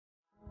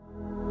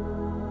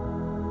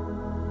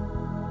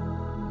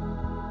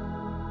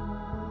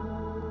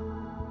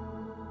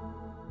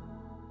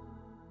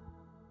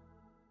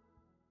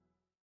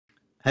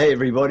Hey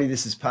everybody,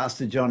 this is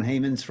Pastor John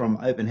Hemans from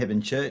Open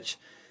Heaven Church,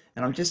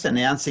 and I'm just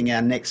announcing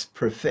our next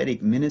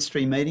Prophetic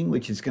Ministry Meeting,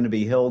 which is going to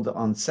be held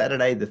on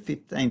Saturday the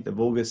 15th of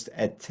August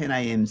at 10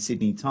 a.m.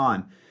 Sydney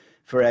time.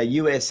 For our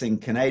US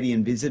and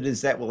Canadian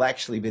visitors, that will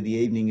actually be the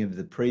evening of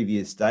the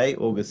previous day,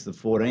 August the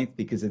 14th,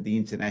 because of the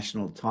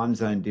international time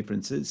zone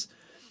differences.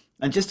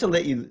 And just to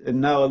let you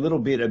know a little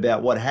bit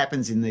about what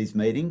happens in these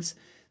meetings,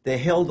 they're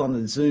held on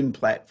the Zoom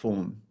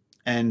platform.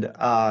 And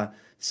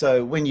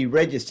so when you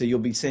register, you'll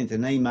be sent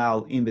an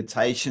email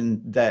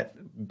invitation that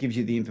gives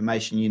you the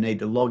information you need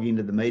to log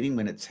into the meeting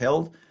when it's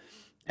held.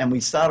 And we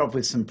start off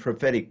with some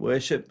prophetic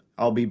worship.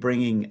 I'll be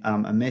bringing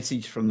a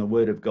message from the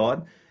Word of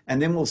God,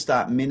 and then we'll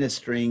start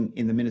ministering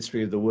in the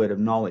ministry of the Word of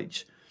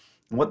Knowledge.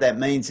 And what that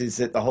means is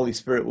that the Holy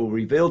Spirit will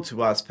reveal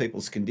to us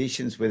people's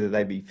conditions, whether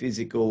they be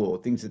physical or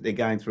things that they're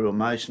going through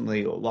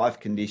emotionally or life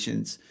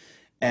conditions.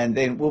 And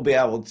then we'll be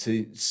able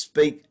to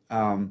speak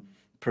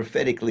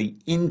prophetically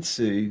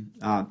into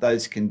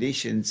those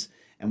conditions.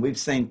 And we've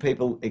seen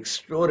people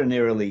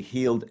extraordinarily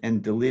healed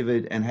and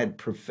delivered and had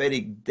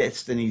prophetic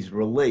destinies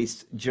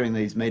released during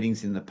these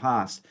meetings in the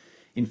past.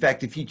 In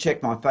fact, if you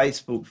check my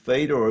Facebook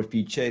feed or if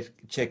you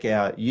check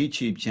our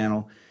YouTube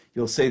channel,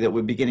 you'll see that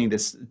we're beginning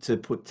to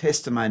put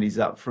testimonies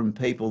up from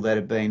people that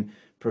have been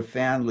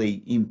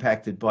profoundly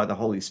impacted by the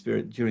Holy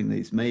Spirit during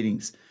these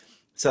meetings.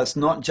 So it's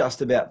not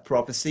just about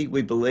prophecy.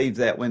 We believe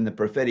that when the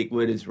prophetic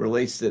word is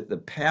released, that the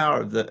power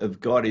of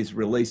God is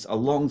released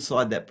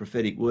alongside that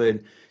prophetic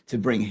word to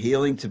bring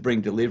healing, to bring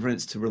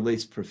deliverance, to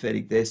release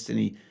prophetic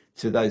destiny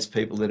to those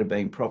people that are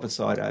being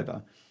prophesied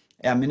over.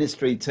 Our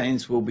ministry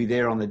teams will be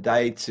there on the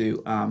day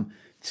to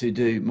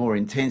do more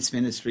intense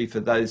ministry for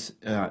those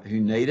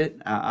who need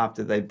it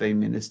after they've been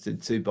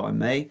ministered to by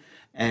me.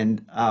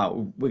 And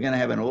we're going to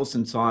have an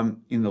awesome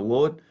time in the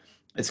Lord.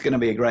 It's going to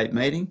be a great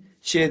meeting.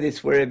 Share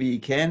this wherever you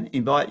can.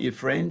 Invite your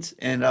friends.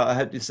 And I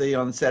hope to see you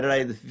on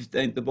Saturday, the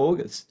 15th of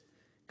August.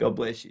 God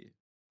bless you.